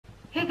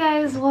Hey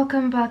guys,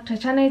 welcome back to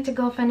channel. It's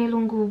girl Fanny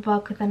Lungu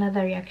back with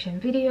another reaction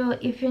video.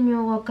 If you're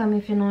new, welcome.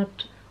 If you're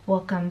not,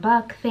 welcome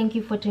back. Thank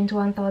you for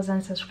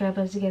 21,000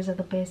 subscribers. You guys are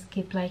the best.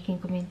 Keep liking,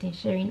 commenting,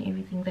 sharing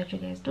everything that you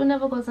guys do.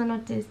 Never goes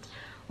unnoticed.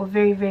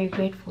 We're very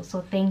grateful, so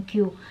thank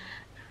you.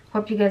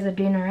 Hope you guys are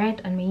doing alright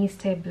and may you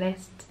stay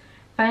blessed.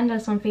 Find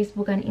us on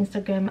Facebook and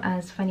Instagram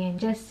as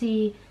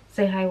Fanny&jessy.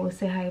 Say hi, we'll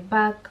say hi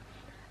back.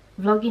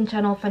 Vlogging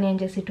channel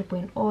Fanny&jessy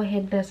 2.0.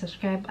 Head there,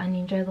 subscribe and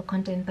enjoy the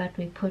content that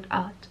we put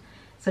out.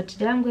 So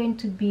today I'm going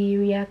to be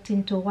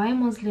reacting to why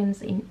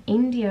Muslims in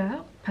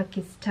India,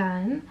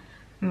 Pakistan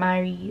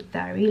marry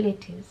their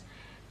relatives.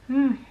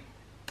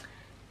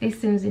 This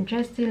seems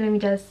interesting. Let me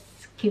just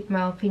keep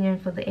my opinion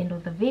for the end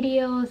of the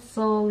video.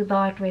 So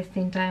without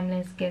wasting time,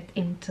 let's get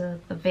into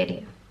the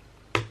video.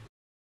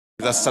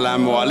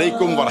 Assalamu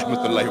alaikum wa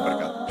rahmatullahi wa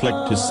barakatuh. Click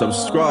to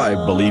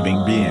subscribe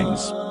Believing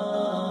Beings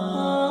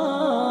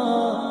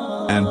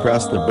and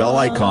press the bell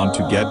icon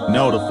to get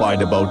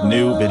notified about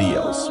new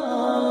videos.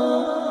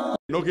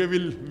 Okay,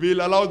 we'll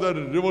allow the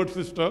revert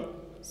sister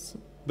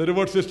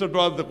to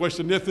ask the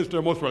question. Yes,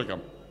 sister, most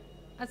welcome.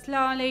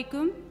 अस्सलाम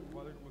वालेकुम।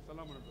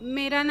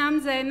 मेरा नाम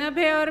ज़ैनब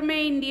है और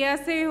मैं India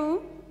से हूँ।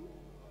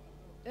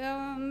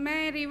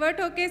 मैं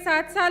रिवर्ट होके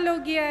 7 साल हो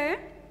गया है।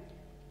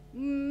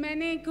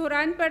 मैंने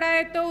कुरान पढ़ा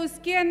है तो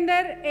उसके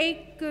अंदर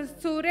एक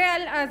सूरे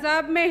अल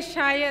अज़ाब में,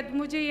 शायद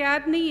मुझे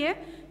याद नहीं है,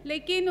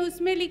 लेकिन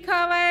उसमें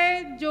लिखा हुआ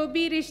है जो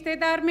भी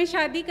रिश्तेदार में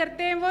शादी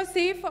करते हैं वो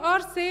सिर्फ़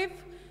और सिर्फ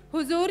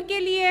हुजूर के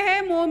लिए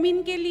है,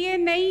 मोमिन के लिए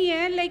नहीं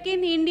है।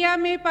 लेकिन इंडिया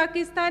में,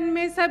 पाकिस्तान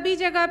में सभी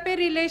जगह पे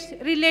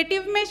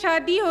रिलेटिव में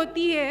शादी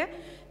होती है,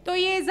 तो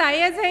ये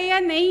जायज़ है या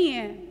नहीं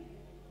है?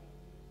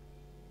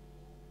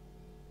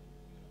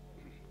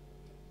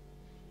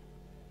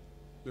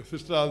 The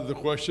sister asked the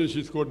question.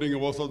 She's quoting a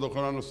verse of the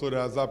Quran of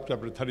Surah Azab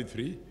chapter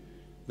 33,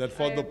 that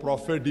for the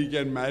Prophet he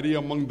can marry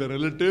among the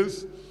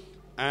relatives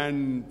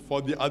and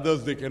for the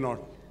others they cannot.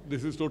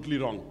 This is totally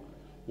wrong.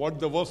 What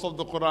the verse of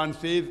the Quran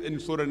says in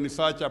Surah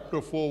Nisa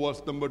chapter 4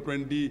 verse number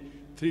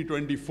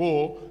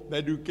 23-24,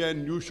 that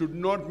you should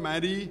not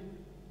marry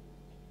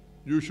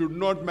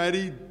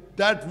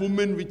that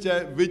woman which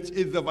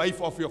is the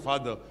wife of your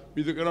father.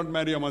 Means you cannot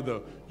marry a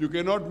mother. You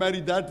cannot marry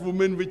that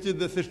woman which is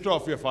the sister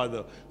of your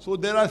father. So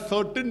there are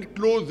certain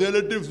close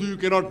relatives who you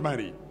cannot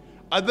marry.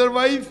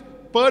 Otherwise,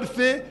 per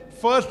se,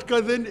 first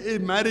cousin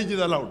marriage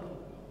is allowed.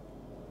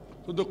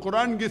 So the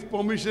Quran gives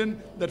permission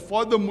that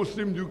for the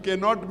Muslims you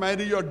cannot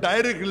marry your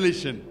direct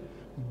relation.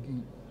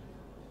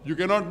 You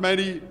cannot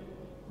marry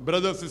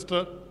brother,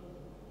 sister,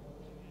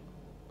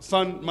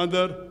 son,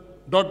 mother,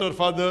 daughter,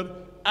 father,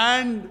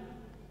 and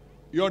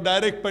your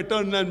direct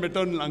paternal and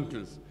maternal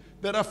uncles.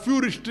 There are few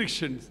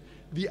restrictions.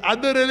 The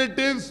other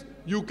relatives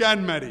you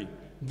can marry.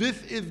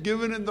 This is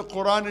given in the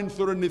Quran in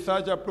Surah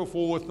Nisa chapter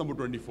 4 verse number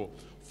 24.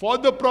 For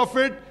the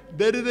Prophet,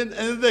 there is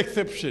another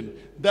exception,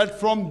 that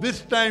from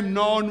this time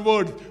now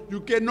onwards, you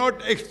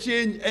cannot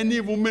exchange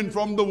any woman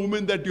from the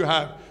woman that you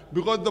have,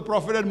 because the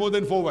Prophet had more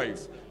than 4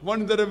 wives.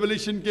 Once the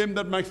revelation came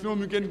that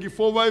maximum you can give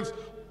 4 wives,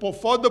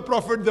 for the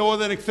Prophet there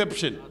was an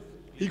exception.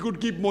 He could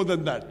keep more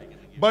than that.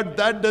 But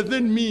that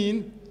doesn't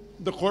mean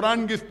the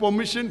Quran gives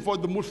permission for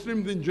the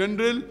Muslims in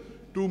general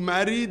to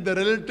marry the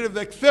relatives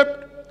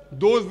except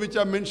those which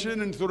are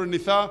mentioned in Surah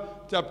Nisa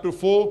chapter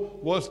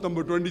 4 verse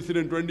number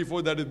 23 and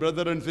 24, that is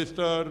brother and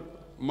sister,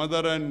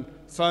 mother and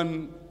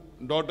son,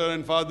 daughter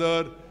and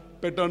father,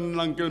 paternal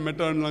uncle,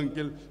 maternal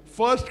uncle.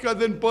 First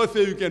cousin per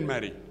se you can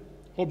marry.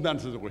 Hope that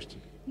answers the question.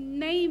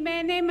 नहीं,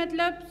 मैंने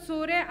मतलब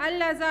सूरे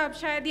अल अज़ाब,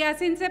 शायद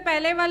यासीन से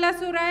पहले वाला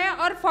सूरा है,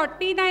 और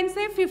 49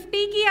 से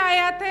 50 की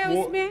आयत है,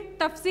 उसमें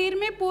तफसीर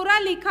में पूरा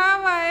लिखा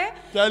हुआ है।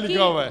 क्या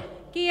लिखा हुआ है?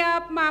 कि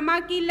आप मामा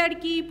की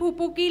लड़की,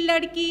 फूफू की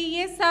लड़की,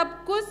 ये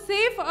सब कुछ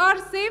सिर्फ और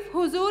सिर्फ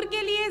हुजूर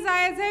के लिए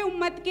जायज है,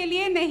 उम्मत के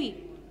लिए नहीं।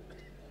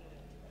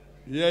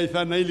 ये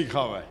ऐसा नहीं लिखा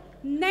हुआ है।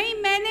 नहीं,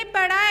 मैंने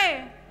पढ़ा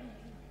है।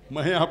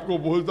 मैं आपको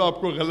बोलता हूँ,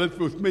 आपको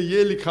गलत, उसमें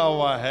ये लिखा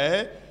हुआ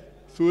है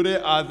सूरे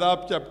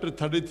आज़ाब चैप्टर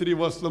 33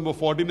 वर्स नंबर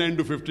 49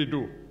 to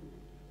 52।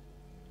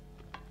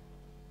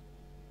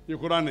 ये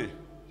कुरान है।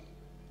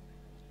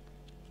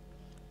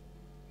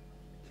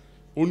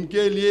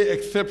 उनके लिए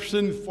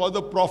exception for the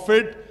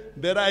profit,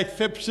 there are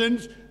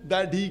exceptions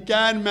that he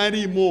can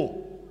marry more,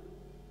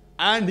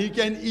 and he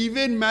can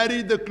even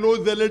marry the close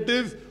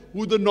relatives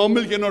who the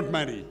normal cannot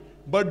marry.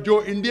 But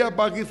जो इंडिया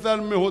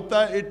पाकिस्तान में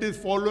होता है, it is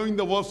following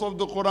the verse of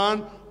the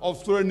Quran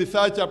of Surah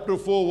Nisa chapter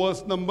 4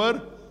 verse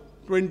number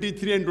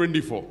 23 and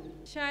 24.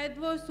 शायद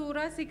वो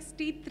सूरा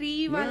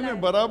 63 वाला है।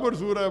 बराबर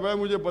सूरा है भाई,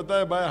 मुझे पता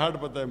है भाई, हार्ड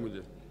पता है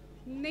मुझे।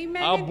 नहीं,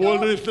 मैं आप बोल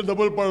रहे इससे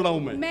डबल पढ़ रहा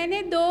हूँ मैं।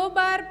 मैंने 2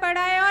 बार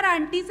पढ़ा है और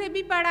आंटी से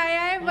भी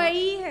पढ़ाया है।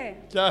 वही है।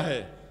 क्या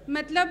है?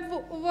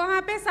 मतलब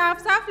वहाँ पे साफ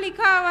साफ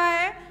लिखा हुआ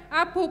है,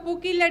 आप फूफू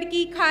की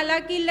लड़की, खाला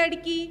की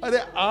लड़की। अरे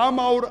आम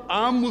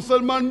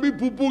मुसलमान भी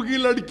फूफू की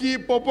लड़की,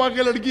 पापा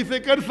की लड़की से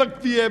कर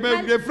सकती है।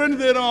 मैं रेफरेंस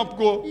दे रहा हूँ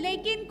आपको।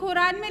 लेकिन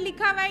कुरान में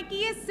लिखा हुआ है कि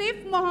ये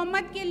सिर्फ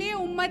मोहम्मद के लिए,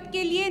 उम्मत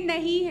के लिए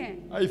नहीं है।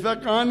 ऐसा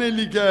कहाँ नहीं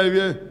लिखा है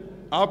ये?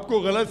 आपको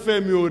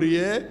गलतफहमी हो रही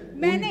है।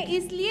 मैंने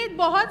इसलिए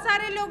बहुत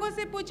सारे लोगों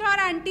से पूछा और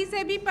आंटी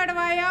से भी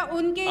पढ़वाया,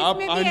 उनके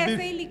इसमें भी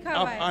ऐसे ही लिखा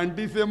हुआ है। आप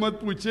आंटी से मत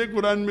पूछिए,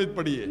 कुरान में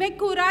पढ़िए। मैं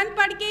कुरान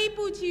पढ़ के ही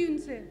पूछी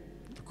उनसे।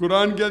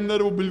 कुरान के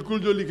अंदर वो बिल्कुल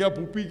जो लिखा,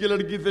 पुप्पी की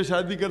लड़की से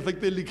शादी कर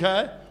सकते लिखा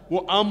है,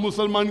 वो आम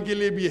मुसलमान के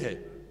लिए भी है।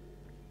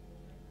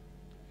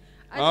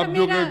 आप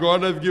जो कहें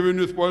God has given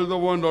you spoils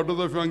of one, daughters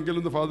of your uncle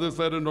on the father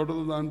side and daughters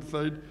of the aunt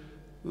side,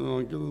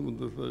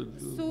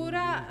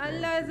 सूरा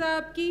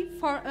अल-अहज़ाब की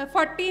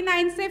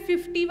 49 से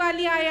 50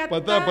 वाली आयत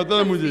पता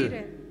है मुझे।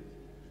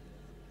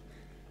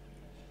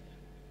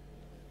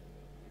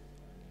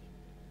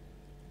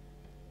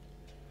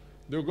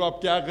 देखो आप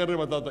क्या कर रहे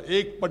बताता,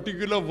 एक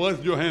पर्टिकुलर वर्स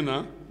जो है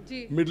ना,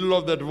 middle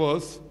of that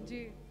verse,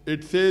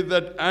 it says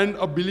that and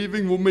a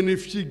believing woman,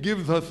 if she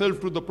gives herself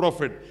to the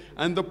prophet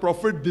and the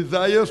prophet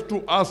desires to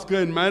ask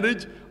her in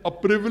marriage, a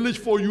privilege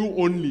for you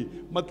only।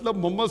 मतलब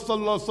मोहम्मद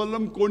सल्लल्लाहु अलैहि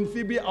वसल्लम कौन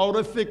सी भी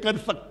औरत से कर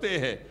सकते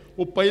हैं,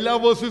 वो पहला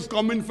verse is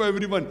common for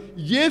everyone,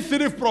 ये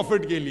सिर्फ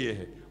प्रॉफिट के लिए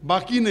है,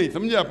 बाकी नहीं।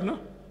 समझे आप ना?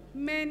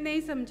 मैं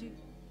नहीं समझी।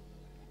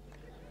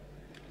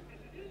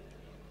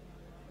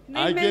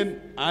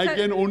 I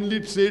can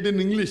only say it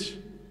in English,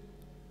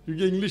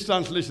 क्योंकि इंग्लिश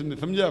ट्रांसलेशन है।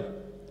 समझे आप?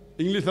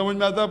 इंग्लिश समझ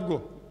में आता है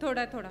आपको?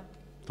 थोड़ा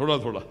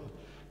थोड़ा।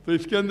 तो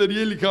इसके अंदर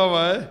ये लिखा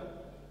हुआ है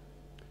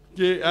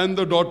कि and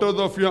the daughters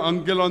of your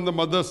uncle on the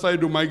mother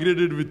side who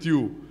migrated with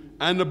you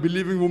and a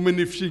believing woman,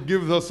 if she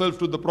gives herself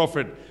to the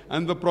prophet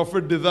and the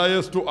prophet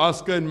desires to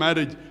ask her in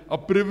marriage, a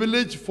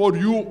privilege for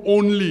you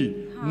only,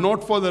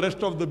 not for the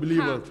rest of the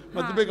believers।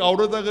 मतलब एक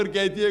औरत अगर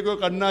कहती है कि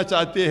करना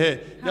चाहते हैं,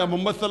 या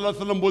मोहम्मद सल्लल्लाहु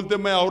अलैहि वसल्लम बोलते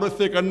मैं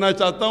औरत से करना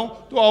चाहता हूँ,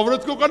 तो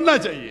औरत को करना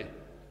चाहिए।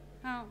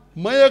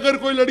 मैं अगर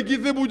कोई लड़की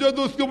से पूछा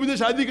तो उसको मुझे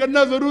शादी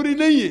करना जरूरी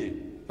नहीं है।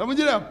 समझ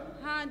रहे आप?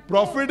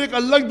 प्रॉफिट एक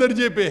अलग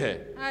दर्जे पे है।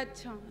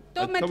 अच्छा,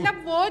 तो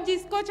मतलब वो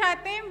जिसको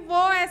चाहते हैं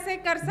वो ऐसे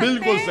कर सकते हैं,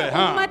 बिल्कुल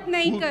सही। उम्मत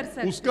नहीं कर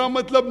सकते। उसका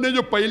मतलब ने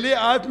जो पहले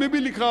आयत में भी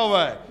लिखा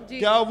हुआ है,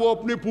 क्या वो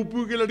अपने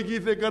फूफू की लड़की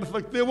से कर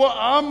सकते हैं, वो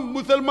आम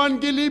मुसलमान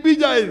के लिए भी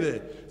जायज है।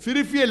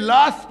 सिर्फ ये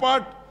लास्ट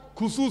पार्ट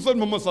खुसूसन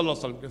मोहम्मद सल्लल्लाहु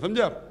अलैहि वसल्लम के,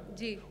 समझे आप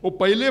जी? वो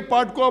पहले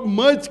पार्ट को आप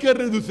मर्ज कर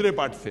रहे दूसरे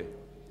पार्ट से।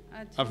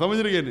 अच्छा। आप समझ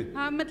रहे नहीं?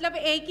 हाँ, मतलब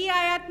एक ही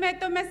आयत में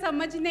तो मैं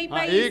समझ नहीं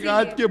पाई। एक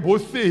आयत के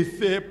बहुत से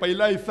हिस्से हैं।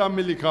 पहला हिस्सा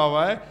में लिखा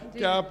हुआ है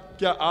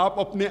क्या आप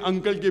अपने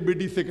अंकल के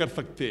बेटी से कर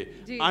सकते,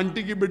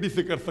 आंटी की बेटी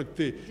से कर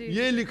सकते,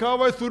 ये लिखा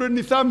हुआ है सूरह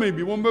निसा में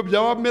भी। वो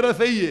जवाब मेरा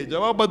सही है,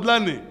 जवाब बदला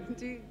नहीं,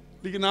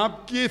 लेकिन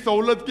आपकी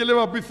सहूलत के लिए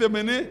वापिस से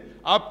मैंने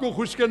आपको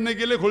खुश करने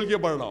के लिए खोल के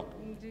पढ़ रहा हूँ।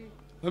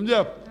 समझे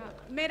आप?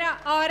 मेरा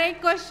और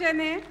एक क्वेश्चन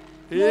है।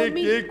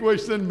 एक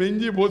क्वेश्चन बहन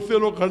जी, बहुत से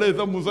लोग खड़े,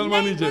 सब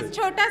मुसलमान ही है।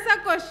 छोटा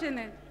सा क्वेश्चन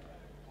है।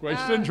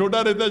 क्वेश्चन छोटा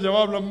रहता है,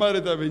 जवाब लंबा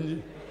रहता है बहन जी।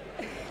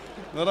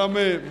 जरा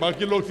मैं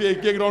बाकी लोग से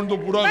एक राउंड तो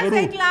पूरा करूं।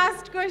 एक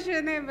लास्ट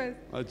क्वेश्चन है बस।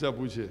 अच्छा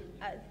पूछिए।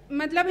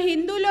 मतलब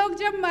हिंदू लोग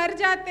जब मर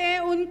जाते हैं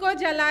उनको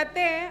जलाते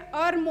हैं,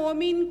 और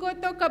मोमिन को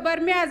तो कब्र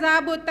में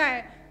अजाब होता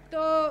है,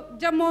 तो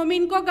जब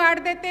मोमिन को गाड़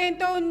देते हैं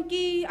तो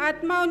उनकी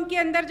आत्मा उनके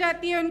अंदर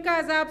जाती है, उनका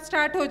अजाब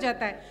स्टार्ट हो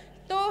जाता है।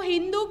 तो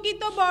हिंदू की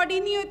तो बॉडी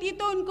नहीं होती,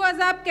 तो उनको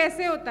अजाब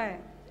कैसे होता है?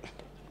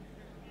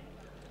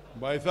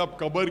 भाई साहब,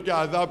 कब्र के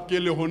आजाब के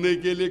लिए होने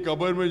के लिए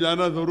कब्र में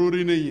जाना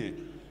जरूरी नहीं है।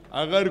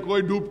 अगर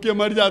कोई डूब के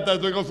मर जाता है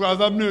तो क्या उसका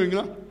आजाब नहीं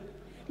होगा?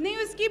 नहीं,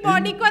 उसकी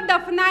बॉडी को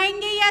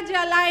दफनाएंगे या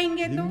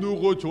जलाएंगे? तो हिंदू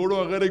को छोड़ो,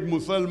 अगर एक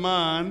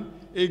मुसलमान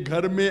एक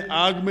घर में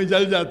आग में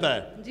जल जाता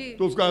है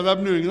तो उसका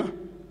आजाब नहीं होगा?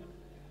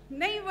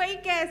 नहीं, वही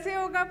कैसे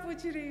होगा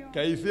पूछ रही हूँ।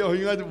 कैसे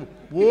होगा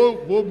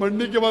वो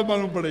मरने के बाद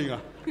मालूम पड़ेगा।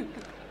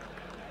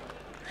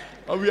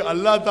 अभी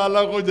अल्लाह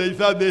ताला को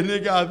जैसा देने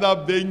के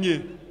आजाब देंगे,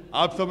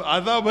 आप सब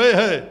आजाब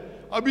है।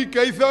 अभी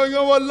कैसा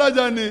होगा वो अल्लाह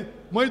जाने,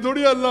 मैं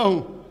थोड़ी अल्लाह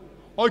हूँ।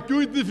 और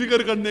क्यों इतनी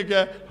फिक्र करने का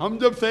है? हम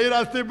जब सही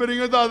रास्ते पे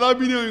रहेंगे तो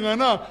आजाब ही नहीं होगा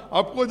ना।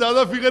 आपको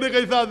ज्यादा फिक्र है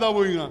कैसा आजाब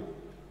होगा?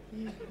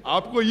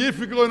 आपको ये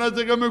फिक्र होना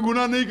चाहिए मैं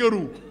गुनाह नहीं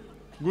करूँ।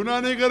 गुनाह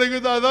नहीं करेंगे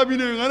तो आजाब ही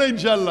नहीं होगा ना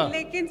इंशाल्लाह।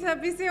 लेकिन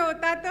सभी से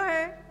होता तो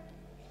है,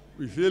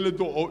 इसीलिए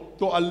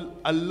तो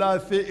अल्लाह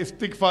से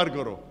इस्तिगफार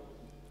करो,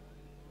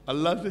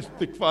 अल्लाह से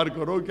इस्तिगफार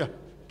करो क्या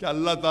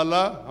अल्लाह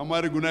ताला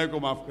हमारे गुनाह को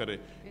माफ करे।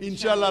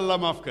 इंशाल्लाह अल्लाह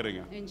माफ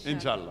करेगा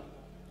इंशाल्लाह।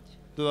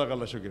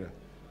 जज़ाकल्लाह, शुक्रिया।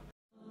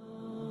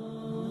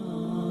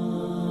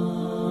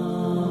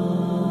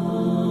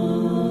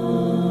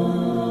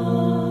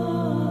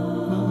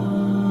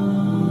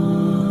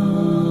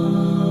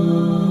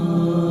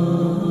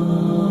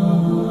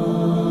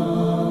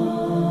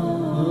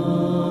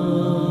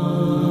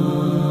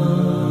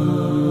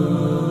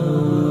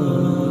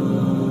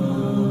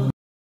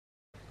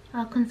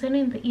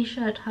 Concerning the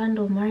issue at hand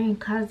of marrying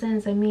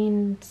cousins, I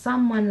mean,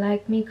 someone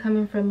like me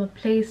coming from a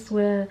place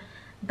where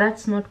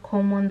that's not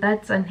common,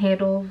 that's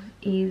unheard of,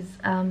 is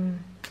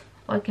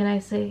what can I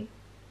say,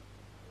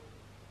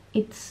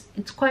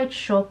 it's quite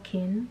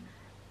shocking.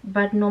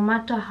 But no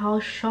matter how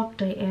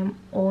shocked I am,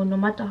 or no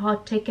matter how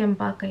taken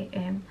back I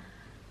am,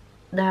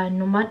 that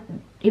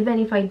even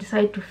if I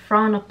decide to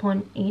frown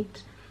upon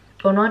it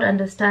or not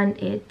understand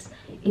it,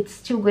 it's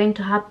still going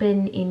to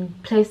happen in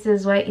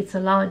places where it's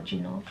allowed,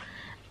 you know.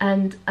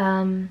 And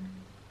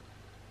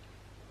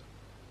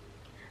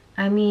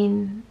I mean,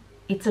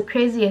 it's the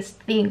craziest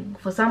thing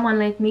for someone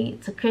like me.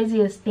 It's the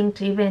craziest thing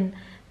to even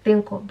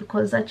think of,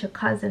 because that's your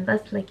cousin,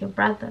 that's like your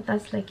brother,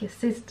 that's like your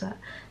sister.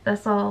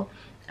 That's how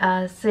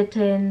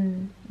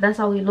that's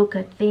how we look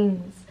at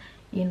things,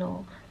 you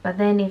know. But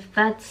then if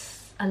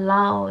that's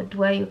allowed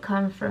where you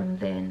come from,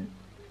 then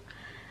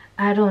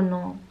I don't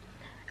know.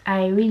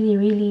 I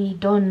really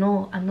don't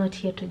know. I'm not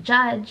here to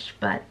judge,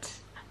 but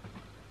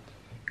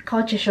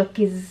culture shock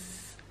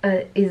is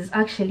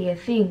actually a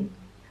thing.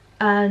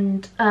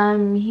 And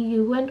he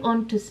went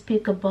on to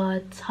speak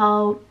about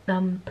how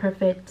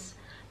Prophet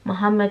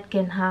Muhammad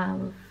can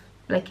have,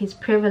 like, he's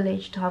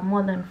privileged to have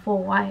more than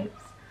 4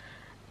 wives.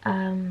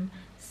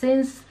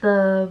 Since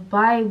the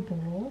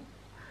Bible,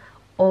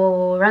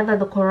 or rather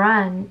the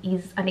Quran,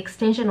 is an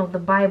extension of the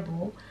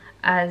Bible,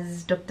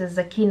 as Dr.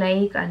 Zakir,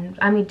 Naik and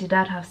Ami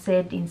Didat have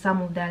said in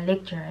some of their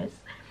lectures,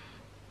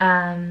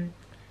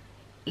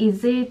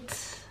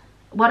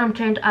 what I'm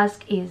trying to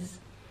ask is,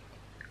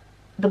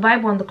 the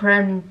Bible and the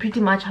Quran pretty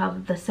much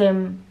have the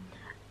same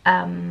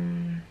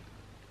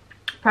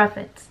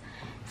prophets.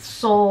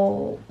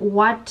 So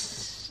what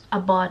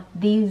about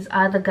these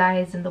other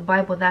guys in the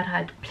Bible that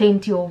had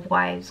plenty of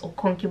wives or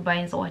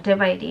concubines or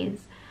whatever it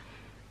is?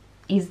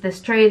 Is the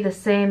story the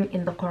same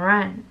in the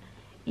Quran,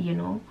 you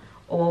know?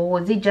 Or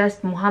was it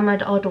just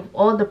Muhammad out of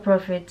all the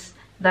prophets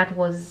that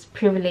was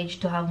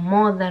privileged to have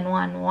more than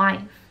 1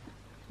 wife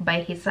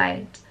by his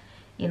side?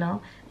 You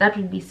know, that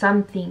would be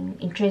something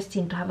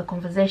interesting to have a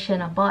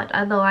conversation about.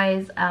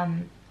 Otherwise,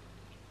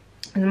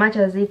 as much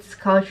as it's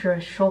cultural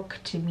shock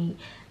to me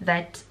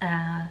that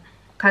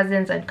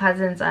cousins and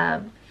cousins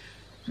are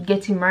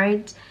getting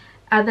married,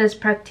 others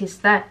practice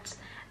that,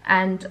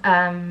 and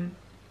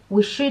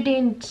we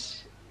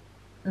shouldn't.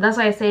 That's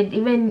why I said,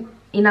 even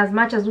in as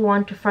much as we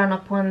want to frown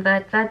upon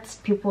that, that's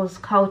people's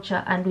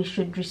culture, and we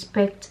should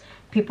respect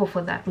people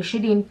for that. We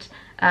shouldn't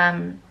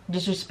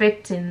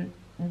disrespect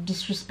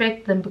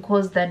them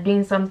because they're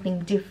doing something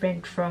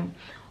different from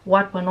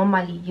what we're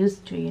normally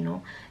used to, you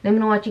know. Let me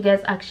know what you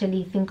guys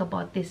actually think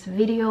about this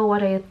video.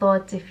 What are your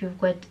thoughts? If you've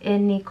got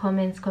any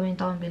comments, comment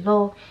down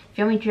below. If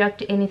you want me to react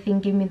to anything,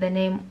 give me the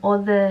name or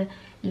the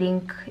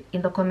link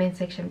in the comment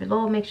section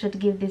below. Make sure to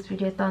give this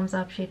video a thumbs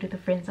up, share it with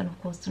your friends, and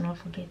of course do not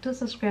forget to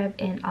subscribe,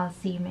 and I'll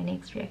see you in my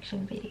next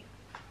reaction video.